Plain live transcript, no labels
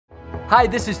Hi,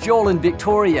 this is Joel and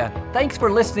Victoria. Thanks for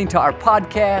listening to our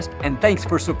podcast, and thanks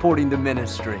for supporting the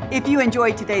ministry. If you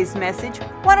enjoyed today's message,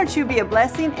 why don't you be a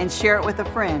blessing and share it with a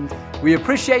friend? We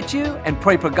appreciate you and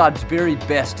pray for God's very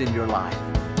best in your life.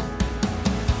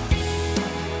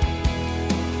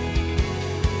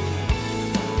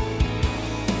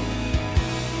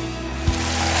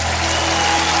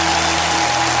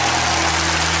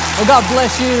 Well, God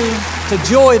bless you. It's a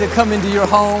joy to come into your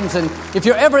homes. And if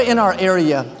you're ever in our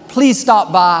area, please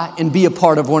stop by and be a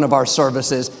part of one of our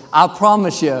services. I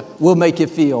promise you, we'll make you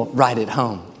feel right at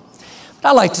home. But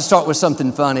I like to start with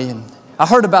something funny. And I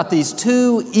heard about these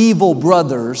two evil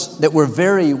brothers that were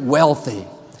very wealthy.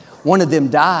 One of them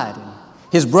died.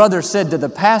 His brother said to the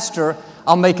pastor,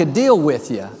 "I'll make a deal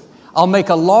with you. I'll make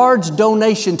a large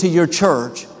donation to your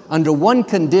church under one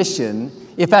condition.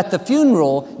 If at the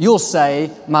funeral you'll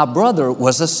say, 'My brother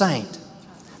was a saint.'"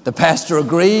 The pastor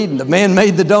agreed, and the man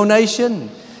made the donation.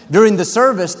 During the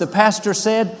service, the pastor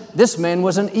said, "This man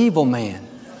was an evil man.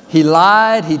 He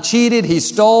lied, he cheated, he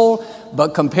stole,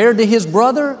 but compared to his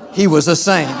brother, he was a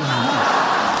saint."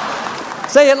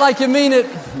 Say it like you mean it.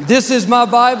 This is my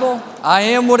Bible. I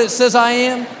am what it says I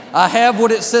am. I have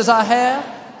what it says I have.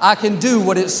 I can do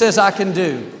what it says I can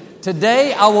do.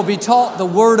 Today, I will be taught the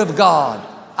Word of God.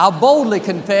 I'll boldly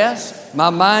confess, my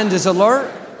mind is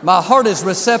alert, my heart is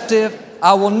receptive,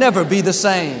 I will never be the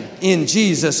same. In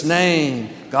Jesus' name,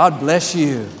 God bless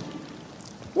you.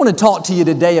 I want to talk to you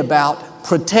today about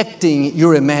protecting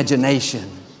your imagination.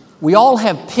 We all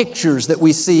have pictures that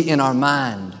we see in our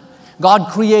mind. God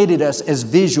created us as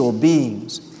visual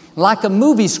beings. Like a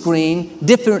movie screen,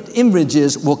 different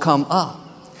images will come up.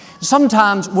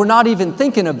 Sometimes we're not even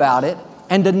thinking about it,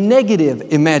 and a negative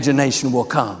imagination will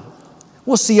come.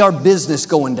 We'll see our business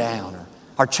going down, or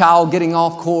our child getting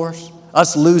off course,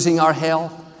 us losing our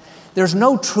health. There's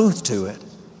no truth to it.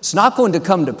 It's not going to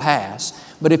come to pass.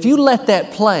 But if you let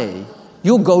that play,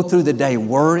 you'll go through the day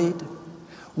worried.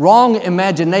 Wrong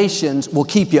imaginations will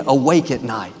keep you awake at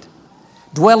night.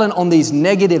 Dwelling on these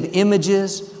negative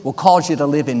images will cause you to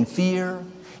live in fear.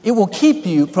 It will keep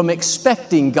you from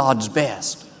expecting God's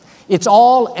best. It's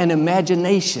all an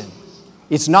imagination.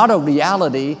 It's not a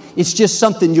reality. It's just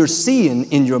something you're seeing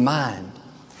in your mind.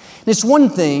 And it's one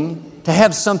thing to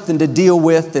have something to deal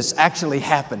with that's actually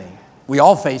happening. We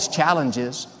all face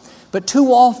challenges, but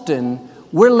too often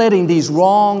we're letting these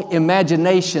wrong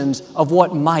imaginations of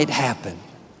what might happen,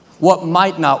 what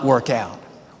might not work out,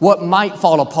 what might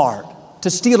fall apart, to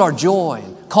steal our joy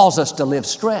and cause us to live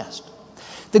stressed.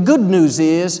 The good news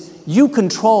is you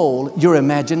control your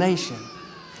imagination.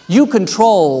 You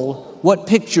control what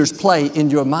pictures play in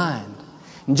your mind.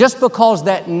 And just because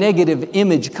that negative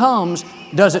image comes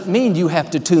doesn't mean you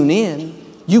have to tune in.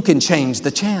 You can change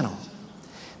the channel.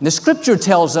 And the scripture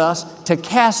tells us to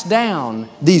cast down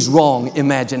these wrong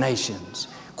imaginations.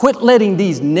 Quit letting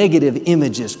these negative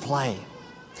images play.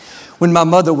 When my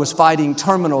mother was fighting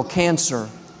terminal cancer,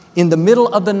 in the middle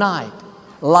of the night,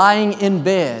 lying in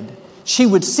bed, she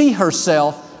would see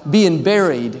herself being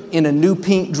buried in a new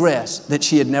pink dress that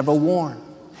she had never worn.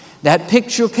 That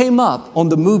picture came up on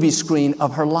the movie screen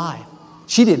of her life.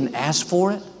 She didn't ask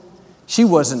for it. She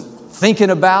wasn't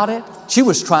thinking about it. She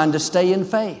was trying to stay in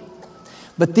faith.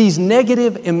 But these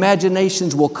negative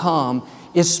imaginations will come,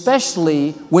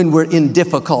 especially when we're in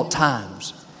difficult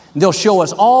times. They'll show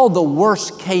us all the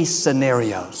worst case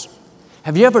scenarios.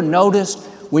 Have you ever noticed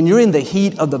when you're in the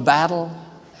heat of the battle,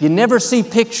 you never see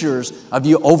pictures of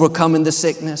you overcoming the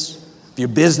sickness, your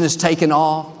business taking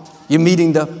off, you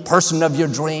meeting the person of your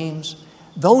dreams?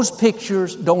 Those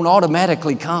pictures don't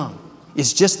automatically come.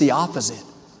 It's just the opposite.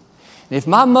 And if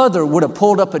my mother would have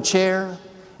pulled up a chair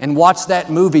and watched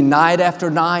that movie night after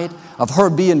night of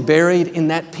her being buried in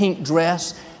that pink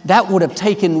dress, that would have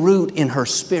taken root in her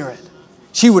spirit.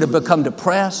 She would have become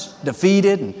depressed,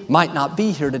 defeated, and might not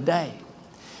be here today.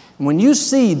 And when you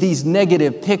see these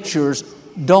negative pictures,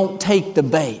 don't take the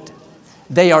bait.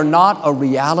 They are not a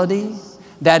reality.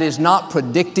 That is not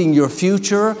predicting your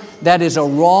future. That is a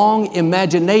wrong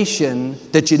imagination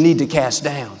that you need to cast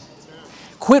down.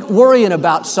 Quit worrying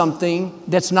about something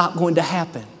that's not going to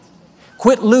happen.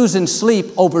 Quit losing sleep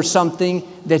over something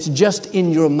that's just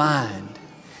in your mind.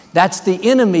 That's the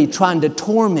enemy trying to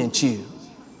torment you,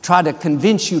 try to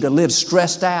convince you to live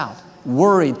stressed out,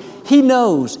 worried. He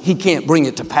knows he can't bring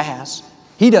it to pass.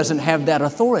 He doesn't have that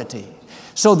authority.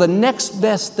 So the next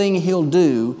best thing he'll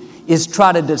do is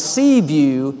try to deceive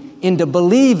you into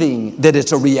believing that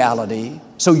it's a reality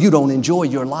so you don't enjoy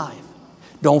your life.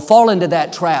 Don't fall into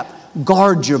that trap.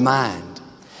 Guard your mind.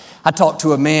 I talked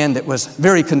to a man that was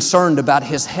very concerned about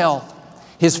his health.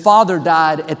 His father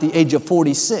died at the age of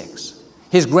 46.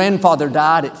 His grandfather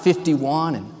died at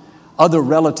 51, and other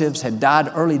relatives had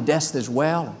died early deaths as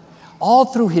well. All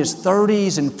through his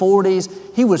 30s and 40s,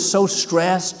 he was so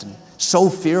stressed and so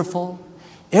fearful.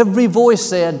 Every voice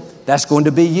said, "That's going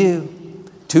to be you.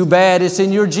 Too bad it's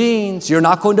in your genes. You're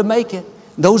not going to make it."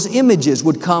 Those images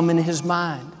would come in his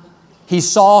mind. He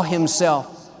saw himself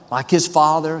like his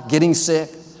father, getting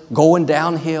sick, going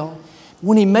downhill.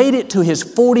 When he made it to his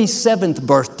 47th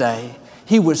birthday,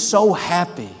 he was so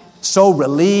happy, so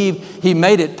relieved. He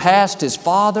made it past his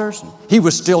father's. He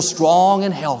was still strong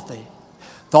and healthy.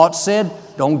 Thought said,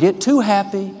 "Don't get too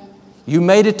happy. You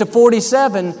made it to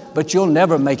 47, but you'll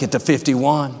never make it to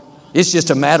 51. It's just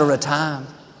a matter of time."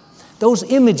 Those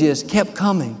images kept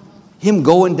coming. Him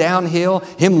going downhill,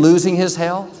 him losing his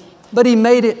health. But he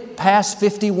made it past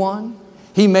 51.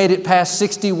 He made it past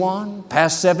 61,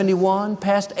 past 71,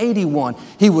 past 81.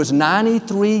 He was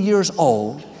 93 years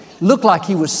old. Looked like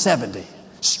he was 70.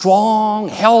 Strong,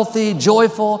 healthy,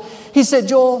 joyful. He said,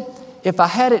 "Joel, if I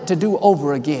had it to do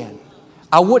over again,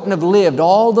 I wouldn't have lived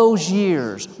all those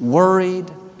years worried,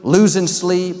 losing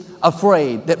sleep,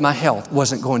 afraid that my health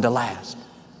wasn't going to last."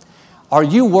 Are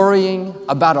you worrying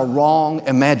about a wrong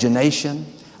imagination,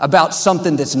 about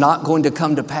something that's not going to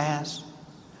come to pass?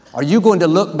 Are you going to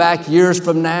look back years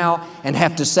from now and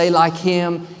have to say like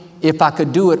him, "If I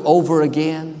could do it over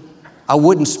again, I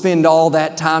wouldn't spend all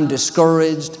that time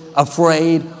discouraged,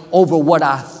 afraid over what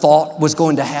I thought was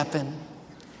going to happen"?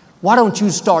 Why don't you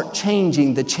start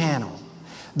changing the channel?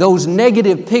 Those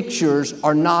negative pictures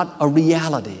are not a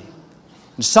reality.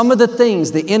 And some of the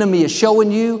things the enemy is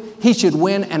showing you, he should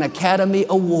win an Academy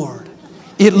Award.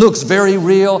 It looks very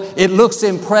real, it looks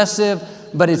impressive,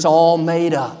 but it's all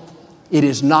made up. It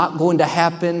is not going to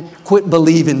happen. Quit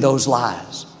believing those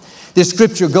lies. This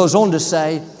scripture goes on to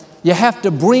say, you have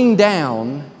to bring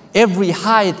down every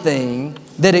high thing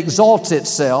that exalts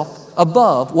itself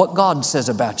above what God says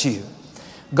about you.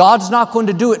 God's not going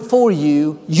to do it for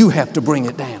you. You have to bring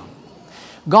it down.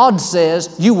 God says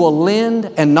you will lend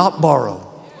and not borrow.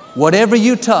 Whatever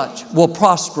you touch will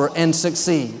prosper and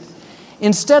succeed.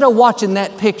 Instead of watching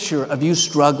that picture of you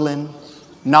struggling,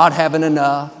 not having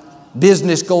enough,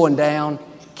 business going down,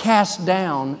 cast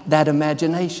down that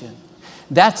imagination.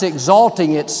 That's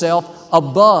exalting itself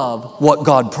above what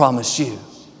God promised you.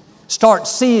 Start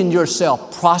seeing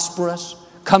yourself prosperous,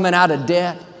 coming out of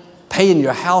debt, paying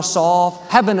your house off,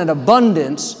 having an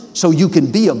abundance so you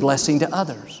can be a blessing to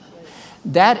others.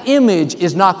 That image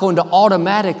is not going to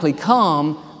automatically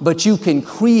come, but you can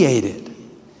create it.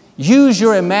 Use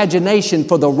your imagination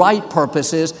for the right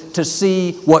purposes to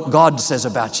see what God says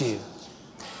about you.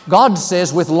 God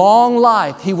says with long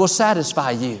life, He will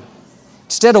satisfy you.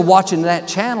 Instead of watching that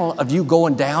channel of you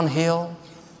going downhill,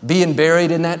 being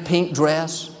buried in that pink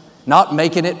dress, not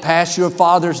making it past your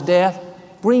father's death,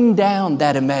 bring down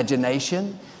that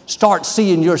imagination. Start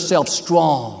seeing yourself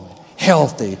strong,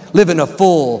 healthy, living a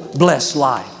full, blessed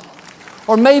life.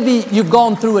 Or maybe you've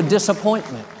gone through a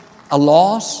disappointment, a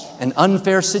loss, an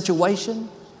unfair situation.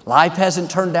 Life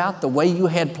hasn't turned out the way you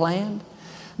had planned.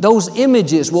 Those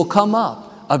images will come up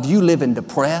of you living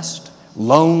depressed,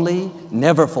 lonely,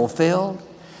 never fulfilled.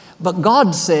 But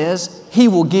God says He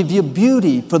will give you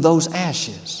beauty for those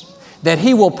ashes, that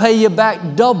He will pay you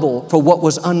back double for what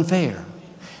was unfair,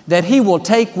 that He will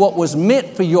take what was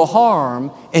meant for your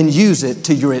harm and use it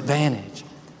to your advantage.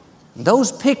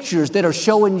 Those pictures that are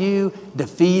showing you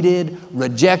defeated,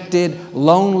 rejected,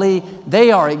 lonely,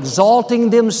 they are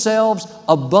exalting themselves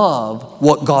above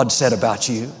what God said about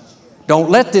you. Don't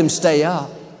let them stay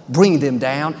up. Bring them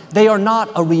down. They are not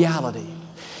a reality.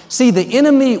 See, the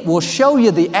enemy will show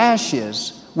you the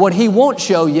ashes. What he won't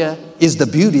show you is the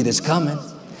beauty that's coming.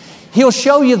 He'll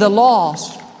show you the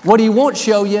loss. What he won't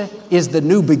show you is the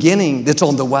new beginning that's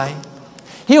on the way.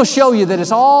 He'll show you that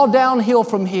it's all downhill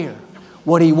from here.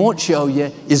 What he won't show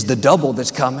you is the double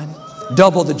that's coming.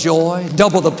 Double the joy,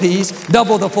 double the peace,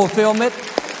 double the fulfillment.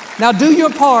 Now do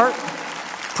your part.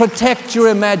 Protect your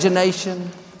imagination.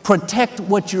 Protect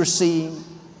what you're seeing.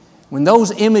 When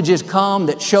those images come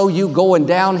that show you going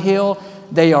downhill,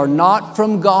 they are not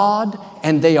from God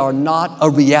and they are not a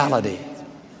reality.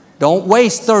 Don't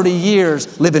waste 30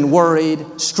 years living worried,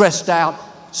 stressed out.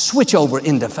 Switch over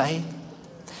into faith.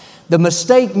 The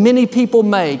mistake many people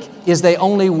make is they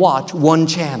only watch one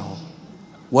channel.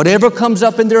 Whatever comes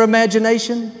up in their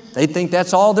imagination, they think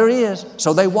that's all there is,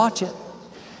 so they watch it.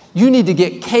 You need to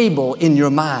get cable in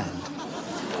your mind.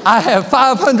 I have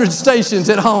 500 stations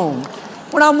at home.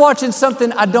 When I'm watching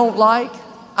something I don't like,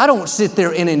 I don't sit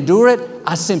there and endure it.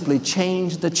 I simply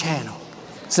change the channel.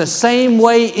 It's the same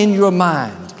way in your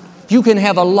mind. You can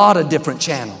have a lot of different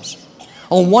channels.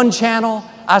 On one channel,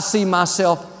 I see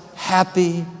myself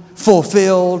happy,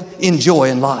 fulfilled,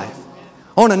 enjoying life.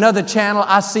 On another channel,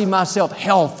 I see myself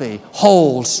healthy,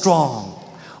 whole, strong.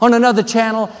 On another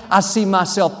channel, I see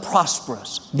myself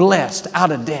prosperous, blessed,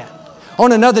 out of debt.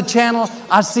 On another channel,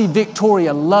 I see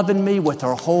Victoria loving me with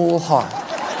her whole heart.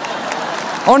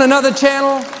 On another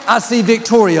channel, I see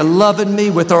Victoria loving me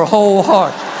with her whole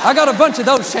heart. I got a bunch of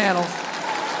those channels.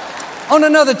 On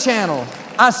another channel,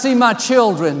 I see my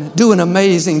children doing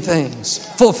amazing things,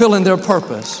 fulfilling their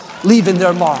purpose, leaving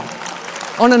their mark.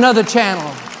 On another channel,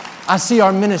 I see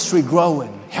our ministry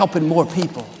growing, helping more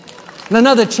people. On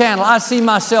another channel, I see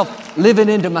myself living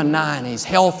into my 90s,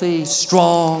 healthy,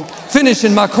 strong,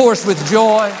 finishing my course with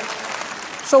joy.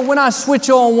 So when I switch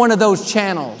on one of those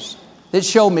channels that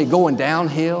show me going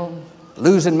downhill,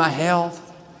 losing my health,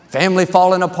 family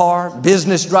falling apart,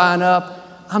 business drying up,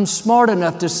 I'm smart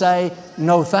enough to say,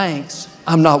 no thanks,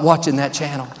 I'm not watching that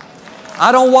channel.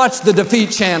 I don't watch the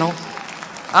defeat channel.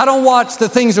 I don't watch the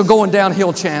things are going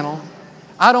downhill channel.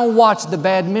 I don't watch the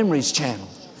bad memories channel.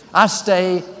 I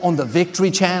stay on the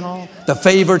victory channel, the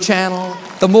favor channel,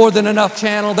 the more than enough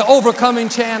channel, the overcoming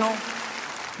channel.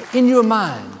 In your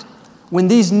mind, when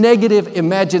these negative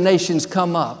imaginations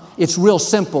come up, it's real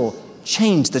simple.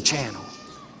 Change the channel.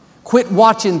 Quit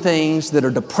watching things that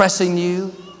are depressing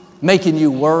you, making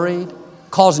you worried,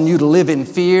 causing you to live in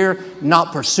fear,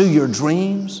 not pursue your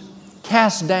dreams.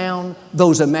 Cast down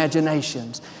those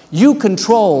imaginations. You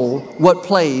control what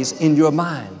plays in your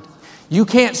mind. You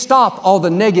can't stop all the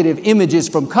negative images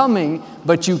from coming,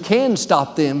 but you can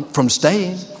stop them from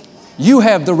staying. You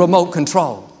have the remote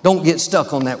control. Don't get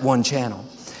stuck on that one channel.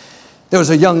 There was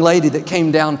a young lady that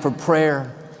came down for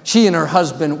prayer. She and her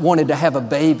husband wanted to have a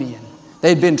baby.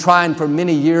 They'd been trying for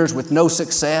many years with no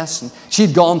success, and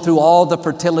she'd gone through all the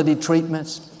fertility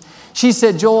treatments. She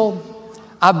said, Joel,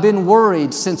 I've been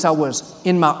worried since I was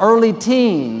in my early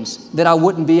teens that I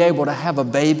wouldn't be able to have a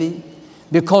baby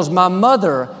because my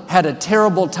mother had a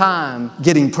terrible time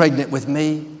getting pregnant with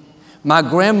me. My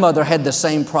grandmother had the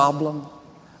same problem.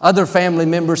 Other family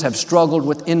members have struggled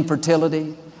with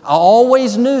infertility. I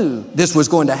always knew this was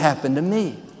going to happen to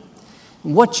me.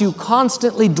 What you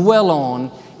constantly dwell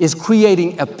on is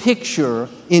creating a picture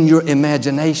in your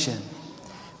imagination.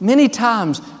 Many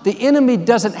times, the enemy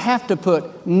doesn't have to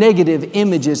put negative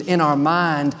images in our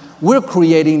mind. We're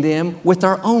creating them with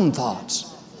our own thoughts.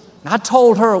 And I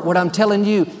told her what I'm telling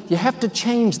you, you have to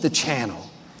change the channel.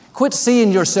 Quit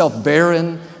seeing yourself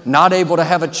barren, not able to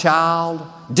have a child,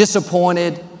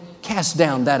 disappointed. Cast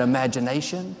down that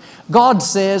imagination. God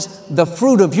says the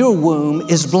fruit of your womb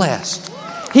is blessed.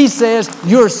 He says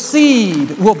your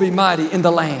seed will be mighty in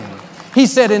the land. He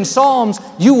said in Psalms,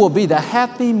 you will be the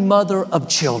happy mother of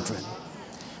children.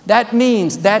 That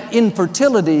means that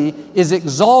infertility is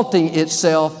exalting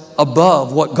itself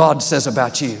above what God says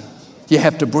about you. You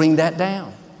have to bring that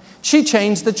down. She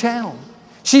changed the channel.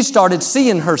 She started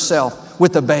seeing herself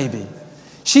with a baby.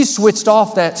 She switched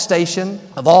off that station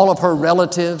of all of her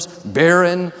relatives,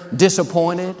 barren,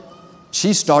 disappointed.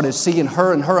 She started seeing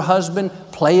her and her husband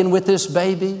playing with this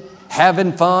baby,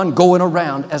 having fun, going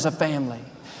around as a family.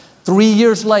 3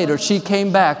 years later, she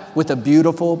came back with a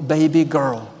beautiful baby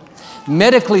girl.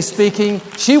 Medically speaking,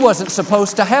 she wasn't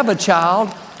supposed to have a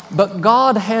child, but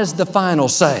God has the final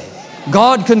say.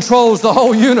 God controls the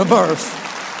whole universe.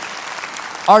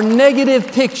 Are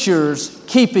negative pictures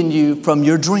keeping you from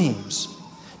your dreams?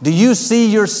 Do you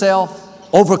see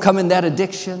yourself overcoming that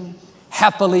addiction,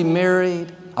 happily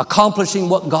married, accomplishing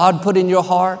what God put in your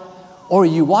heart? Or are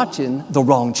you watching the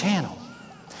wrong channel?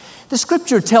 The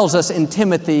scripture tells us in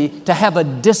Timothy to have a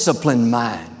disciplined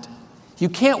mind. You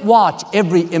can't watch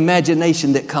every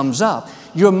imagination that comes up.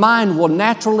 Your mind will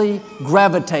naturally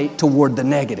gravitate toward the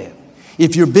negative.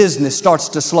 If your business starts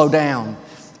to slow down,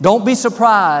 don't be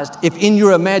surprised if in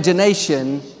your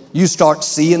imagination you start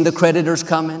seeing the creditors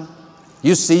coming.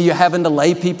 You see you having to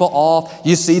lay people off.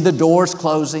 You see the doors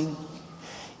closing.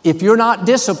 If you're not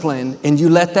disciplined and you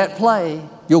let that play,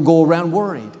 you'll go around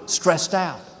worried, stressed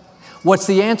out. What's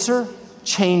the answer?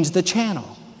 Change the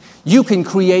channel. You can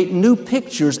create new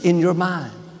pictures in your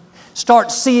mind.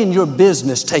 Start seeing your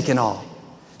business taking off,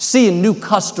 seeing new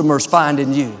customers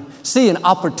finding you, seeing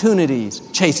opportunities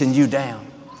chasing you down.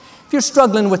 If you're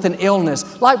struggling with an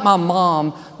illness, like my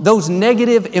mom, those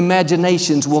negative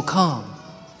imaginations will come.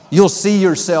 You'll see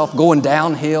yourself going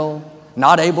downhill,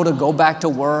 not able to go back to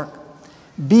work.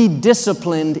 Be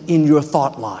disciplined in your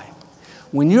thought life.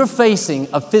 When you're facing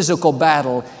a physical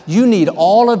battle, you need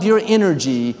all of your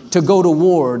energy to go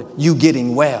toward you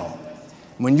getting well.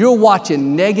 When you're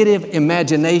watching negative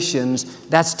imaginations,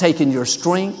 that's taking your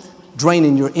strength,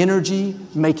 draining your energy,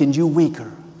 making you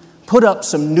weaker. Put up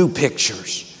some new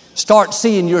pictures. Start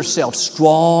seeing yourself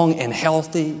strong and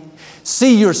healthy.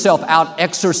 See yourself out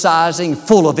exercising,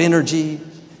 full of energy.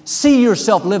 See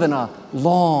yourself living a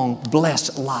long,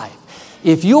 blessed life.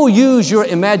 If you'll use your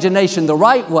imagination the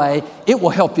right way, it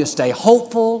will help you stay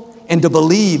hopeful and to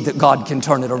believe that God can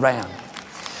turn it around.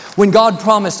 When God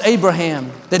promised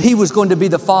Abraham that he was going to be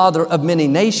the father of many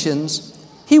nations,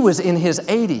 he was in his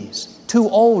 80s, too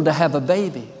old to have a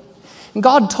baby. And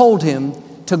God told him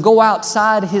to go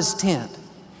outside his tent,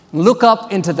 look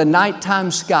up into the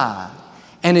nighttime sky,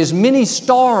 and as many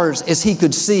stars as he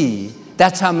could see,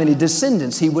 that's how many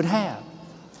descendants he would have.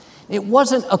 It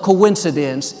wasn't a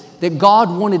coincidence that God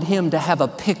wanted him to have a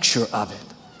picture of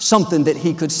it, something that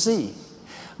he could see.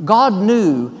 God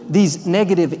knew these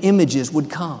negative images would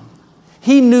come.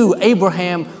 He knew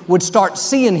Abraham would start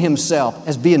seeing himself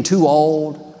as being too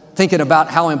old, thinking about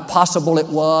how impossible it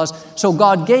was. So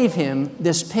God gave him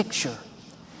this picture.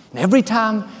 And every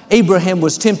time Abraham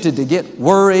was tempted to get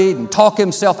worried and talk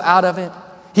himself out of it,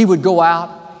 he would go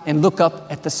out and look up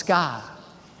at the sky.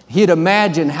 He'd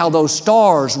imagine how those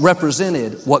stars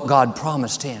represented what God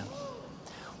promised him.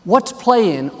 What's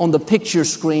playing on the picture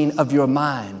screen of your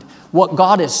mind? What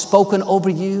God has spoken over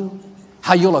you?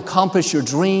 How you'll accomplish your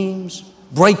dreams?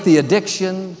 Break the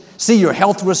addiction? See your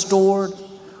health restored?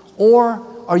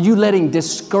 Or are you letting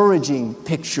discouraging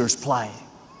pictures play?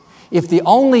 If the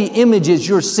only images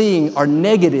you're seeing are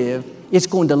negative, it's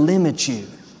going to limit you.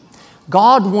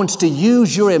 God wants to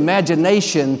use your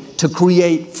imagination to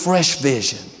create fresh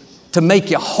vision, to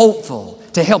make you hopeful,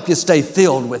 to help you stay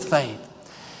filled with faith.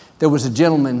 There was a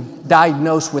gentleman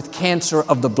diagnosed with cancer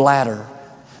of the bladder.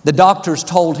 The doctors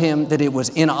told him that it was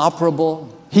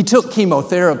inoperable. He took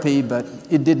chemotherapy, but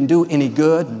it didn't do any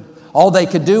good. All they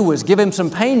could do was give him some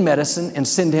pain medicine and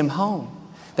send him home.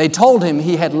 They told him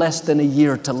he had less than a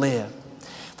year to live.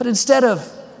 But instead of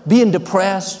being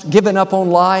depressed, giving up on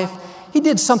life, he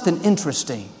did something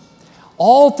interesting.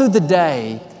 All through the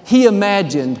day, he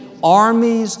imagined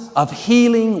armies of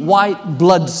healing white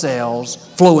blood cells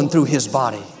flowing through his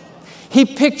body. He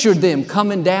pictured them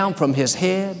coming down from his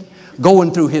head,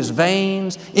 going through his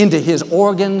veins, into his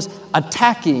organs,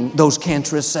 attacking those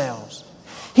cancerous cells.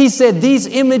 He said these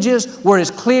images were as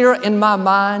clear in my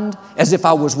mind as if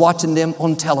I was watching them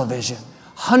on television.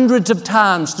 Hundreds of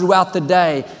times throughout the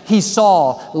day, he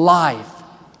saw life,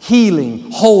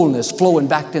 healing, wholeness flowing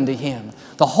back into him.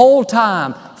 The whole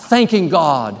time thanking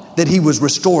God that he was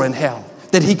restoring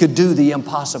health, that he could do the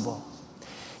impossible.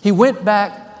 He went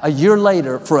back a year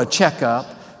later for a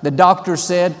checkup. The doctor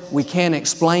said, we can't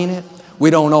explain it. We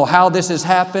don't know how this has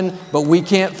happened, but we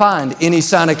can't find any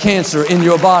sign of cancer in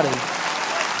your body.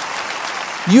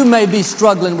 You may be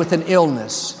struggling with an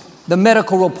illness. The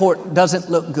medical report doesn't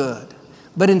look good.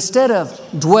 But instead of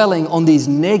dwelling on these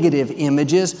negative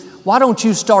images, why don't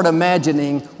you start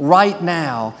imagining right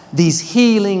now these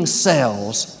healing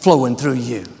cells flowing through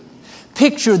you?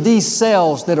 Picture these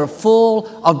cells that are full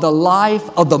of the life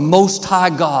of the Most High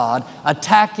God,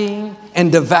 attacking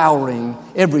and devouring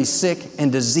every sick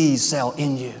and diseased cell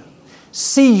in you.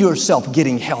 See yourself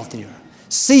getting healthier.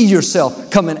 See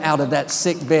yourself coming out of that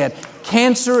sick bed.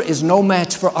 Cancer is no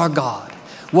match for our God.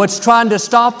 What's trying to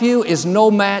stop you is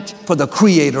no match for the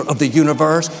Creator of the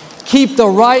universe. Keep the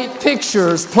right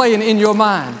pictures playing in your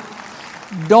mind.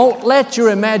 Don't let your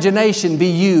imagination be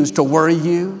used to worry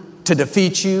you, to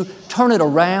defeat you. Turn it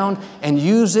around and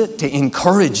use it to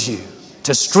encourage you,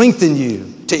 to strengthen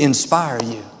you, to inspire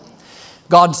you.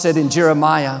 God said in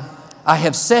Jeremiah, I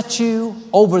have set you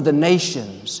over the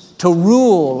nations to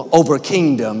rule over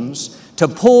kingdoms, to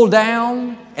pull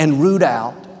down and root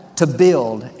out, to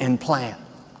build and plant.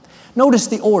 Notice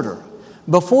the order.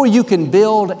 Before you can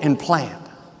build and plant,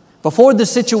 before the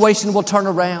situation will turn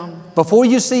around, before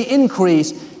you see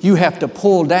increase, you have to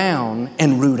pull down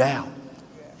and root out.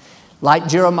 Like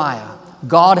Jeremiah,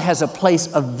 God has a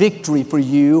place of victory for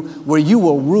you where you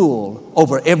will rule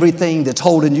over everything that's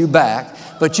holding you back.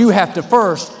 But you have to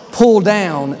first pull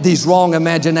down these wrong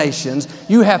imaginations.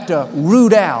 You have to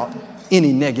root out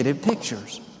any negative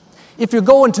pictures. If you're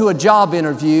going to a job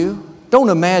interview, don't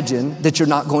imagine that you're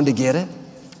not going to get it.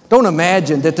 Don't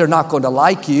imagine that they're not going to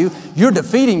like you. You're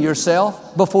defeating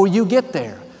yourself before you get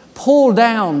there. Pull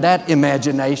down that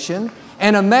imagination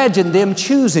and imagine them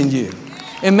choosing you.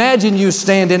 Imagine you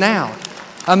standing out.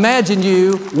 Imagine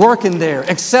you working there,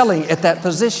 excelling at that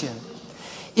position.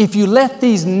 If you let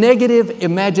these negative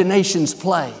imaginations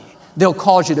play, they'll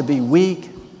cause you to be weak,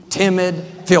 timid,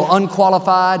 feel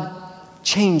unqualified.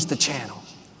 Change the channel.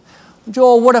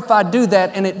 Joel, what if I do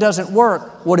that and it doesn't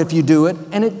work? What if you do it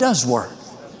and it does work?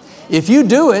 If you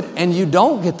do it and you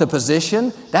don't get the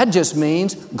position, that just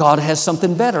means God has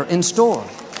something better in store.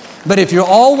 But if you're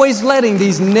always letting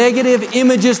these negative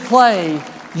images play,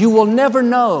 you will never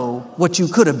know what you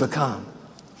could have become.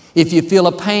 If you feel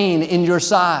a pain in your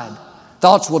side,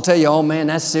 thoughts will tell you, oh man,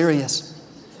 that's serious.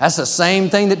 That's the same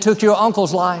thing that took your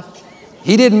uncle's life.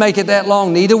 He didn't make it that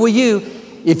long, neither will you.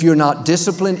 If you're not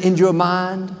disciplined in your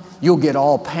mind, you'll get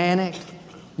all panicked.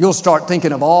 You'll start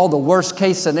thinking of all the worst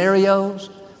case scenarios.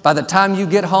 By the time you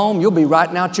get home, you'll be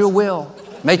writing out your will,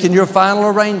 making your final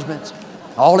arrangements.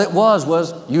 All it was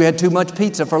you had too much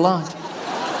pizza for lunch.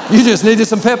 You just needed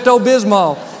some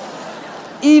Pepto-Bismol.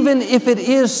 Even if it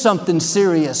is something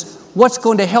serious, what's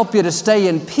going to help you to stay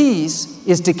in peace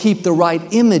is to keep the right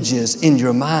images in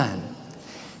your mind.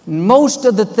 Most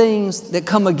of the things that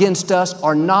come against us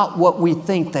are not what we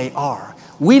think they are.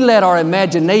 We let our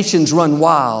imaginations run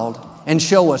wild and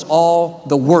show us all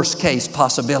the worst case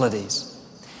possibilities.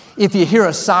 If you hear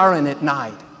a siren at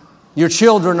night, your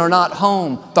children are not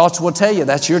home, thoughts will tell you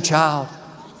that's your child.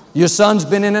 Your son's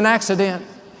been in an accident.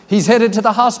 He's headed to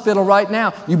the hospital right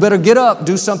now. You better get up,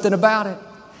 do something about it.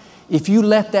 If you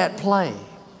let that play,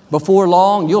 before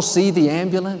long, you'll see the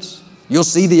ambulance. You'll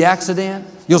see the accident.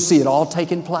 You'll see it all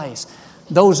taking place.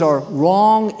 Those are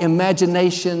wrong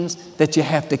imaginations that you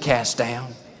have to cast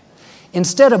down.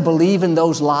 Instead of believing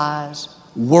those lies,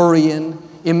 worrying,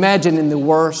 imagining the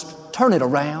worst, turn it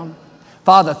around.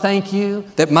 Father, thank you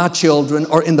that my children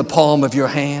are in the palm of your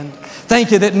hand.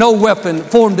 Thank you that no weapon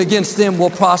formed against them will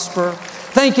prosper.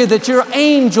 Thank you that your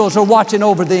angels are watching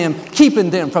over them, keeping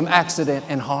them from accident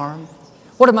and harm.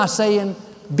 What am I saying?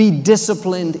 Be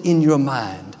disciplined in your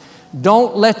mind.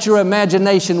 Don't let your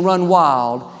imagination run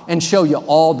wild and show you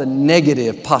all the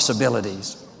negative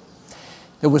possibilities.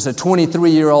 There was a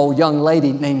 23-year-old young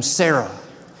lady named Sarah.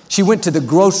 She went to the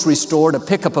grocery store to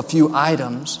pick up a few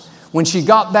items. When she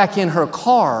got back in her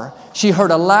car, she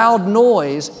heard a loud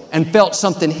noise and felt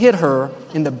something hit her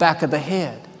in the back of the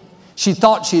head. She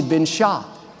thought she'd been shot.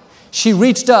 She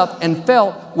reached up and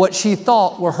felt what she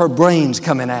thought were her brains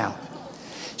coming out.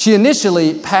 She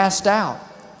initially passed out.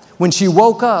 When she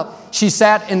woke up, she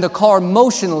sat in the car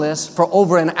motionless for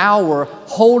over an hour,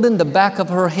 holding the back of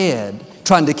her head,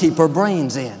 trying to keep her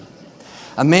brains in.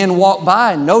 A man walked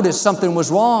by and noticed something was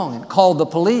wrong and called the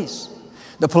police.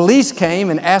 The police came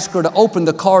and asked her to open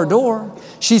the car door.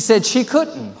 She said she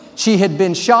couldn't. She had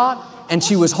been shot and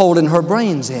she was holding her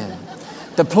brains in.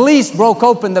 The police broke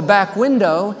open the back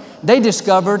window. They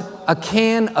discovered a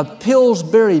can of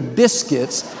Pillsbury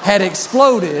biscuits had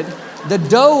exploded. The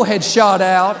dough had shot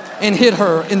out and hit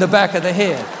her in the back of the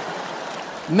head.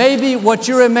 Maybe what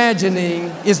you're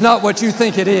imagining is not what you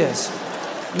think it is.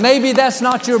 Maybe that's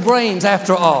not your brains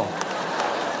after all.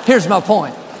 Here's my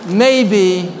point.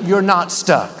 Maybe you're not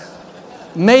stuck.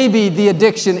 Maybe the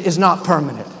addiction is not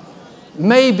permanent.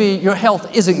 Maybe your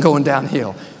health isn't going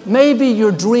downhill. Maybe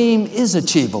your dream is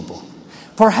achievable.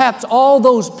 Perhaps all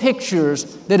those pictures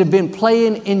that have been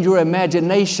playing in your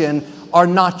imagination are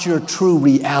not your true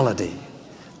reality.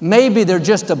 Maybe they're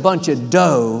just a bunch of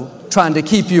dough trying to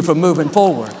keep you from moving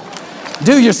forward.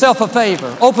 Do yourself a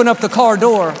favor. Open up the car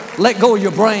door, let go of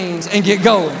your brains, and get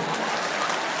going.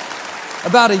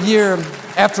 About a year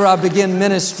after I began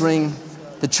ministering,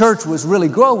 the church was really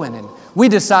growing, and we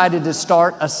decided to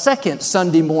start a second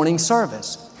Sunday morning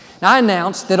service. Now, I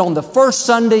announced that on the first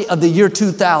Sunday of the year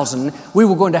 2000, we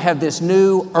were going to have this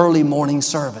new early morning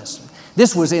service.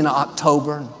 This was in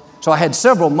October, so I had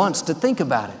several months to think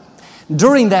about it.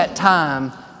 During that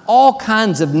time, all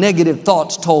kinds of negative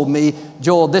thoughts told me,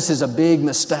 Joel, this is a big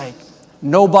mistake.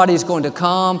 Nobody's going to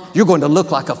come. You're going to look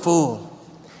like a fool.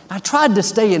 I tried to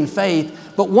stay in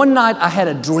faith, but one night I had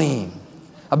a dream.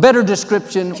 A better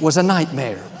description was a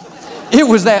nightmare. It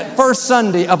was that first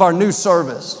Sunday of our new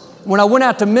service. When I went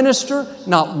out to minister,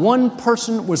 not one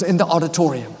person was in the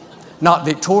auditorium. Not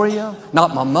Victoria,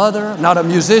 not my mother, not a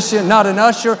musician, not an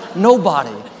usher,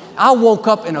 nobody. I woke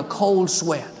up in a cold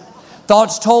sweat.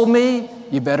 Thoughts told me,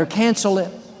 you better cancel it.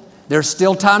 There's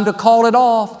still time to call it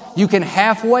off. You can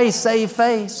halfway save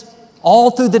face.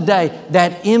 All through the day,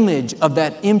 that image of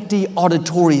that empty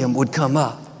auditorium would come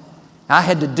up. I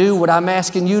had to do what I'm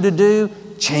asking you to do,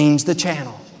 change the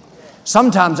channel.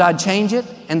 Sometimes I'd change it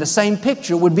and the same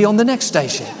picture would be on the next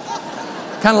station.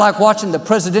 Kind of like watching the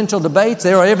presidential debates.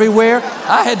 They were everywhere.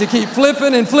 I had to keep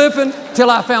flipping and flipping till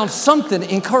I found something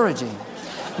encouraging.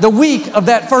 The week of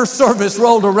that first service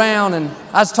rolled around and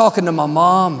I was talking to my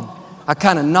mom. I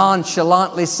kind of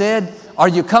nonchalantly said, are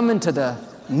you coming to the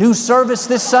new service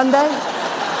this Sunday?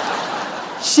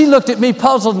 She looked at me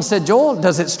puzzled and said, Joel,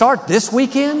 does it start this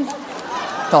weekend?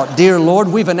 Thought, dear Lord,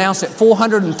 we've announced it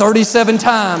 437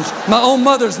 times. My own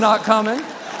mother's not coming.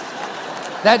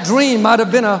 That dream might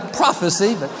have been a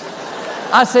prophecy, but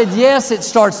I said, yes, it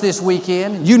starts this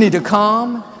weekend. You need to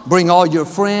come. Bring all your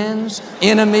friends,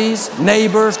 enemies,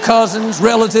 neighbors, cousins,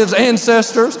 relatives,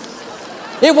 ancestors.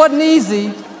 It wasn't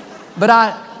easy, but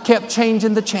I kept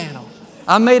changing the channel.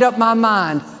 I made up my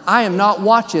mind. I am not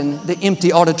watching the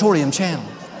empty auditorium channel.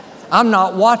 I'm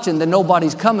not watching the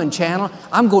nobody's coming channel.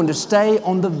 I'm going to stay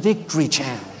on the victory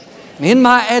channel. And in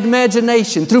my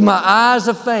imagination, through my eyes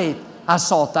of faith, I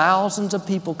saw thousands of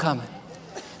people coming.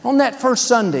 On that first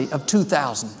Sunday of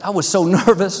 2000, I was so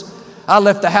nervous. I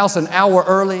left the house an hour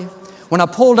early. When I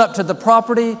pulled up to the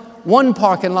property, one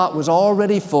parking lot was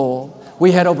already full.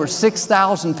 We had over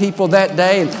 6,000 people that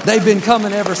day, and they've been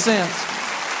coming ever since.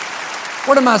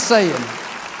 What am I saying?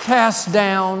 Cast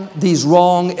down these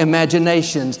wrong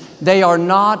imaginations. They are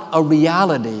not a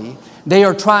reality. They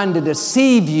are trying to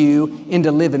deceive you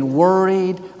into living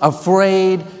worried,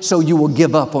 afraid, so you will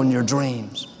give up on your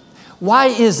dreams. Why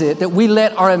is it that we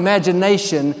let our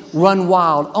imagination run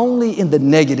wild only in the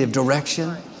negative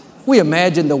direction? We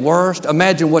imagine the worst,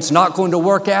 imagine what's not going to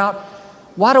work out.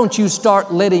 Why don't you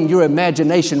start letting your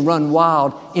imagination run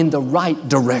wild in the right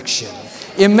direction?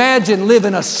 Imagine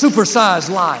living a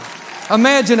supersized life.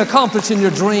 Imagine accomplishing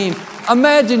your dream.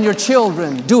 Imagine your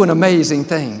children doing amazing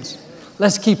things.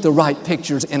 Let's keep the right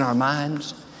pictures in our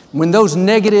minds. When those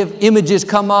negative images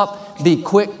come up, be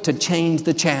quick to change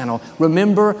the channel.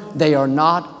 Remember, they are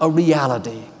not a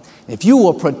reality. If you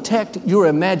will protect your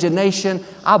imagination,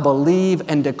 I believe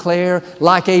and declare,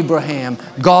 like Abraham,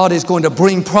 God is going to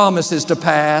bring promises to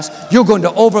pass. You're going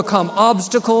to overcome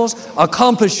obstacles,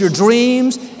 accomplish your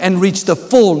dreams, and reach the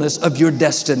fullness of your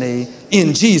destiny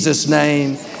in Jesus'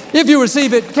 name. If you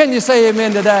receive it, can you say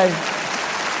amen today?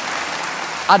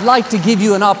 I'd like to give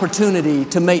you an opportunity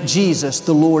to make Jesus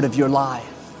the Lord of your life.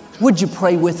 Would you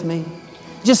pray with me?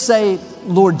 Just say,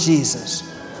 Lord Jesus,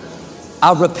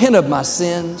 I repent of my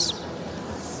sins.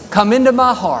 Come into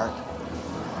my heart.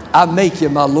 I make you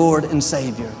my Lord and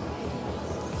Savior.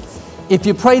 If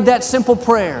you prayed that simple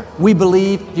prayer, we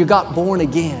believe you got born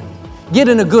again. Get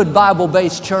in a good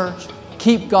Bible-based church.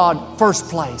 Keep God first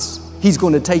place. He's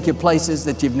going to take you places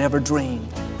that you've never dreamed.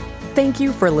 Thank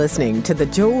you for listening to the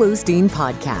Joel Osteen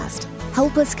Podcast.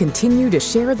 Help us continue to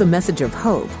share the message of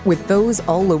hope with those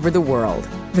all over the world.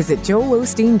 Visit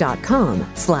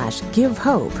joelosteen.com/give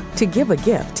hope to give a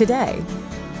gift today.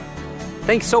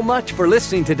 Thanks so much for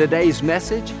listening to today's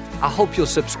message. I hope you'll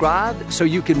subscribe so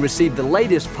you can receive the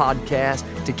latest podcast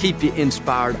to keep you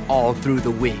inspired all through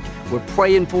the week. We're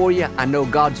praying for you. I know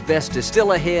God's best is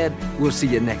still ahead. We'll see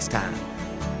you next time.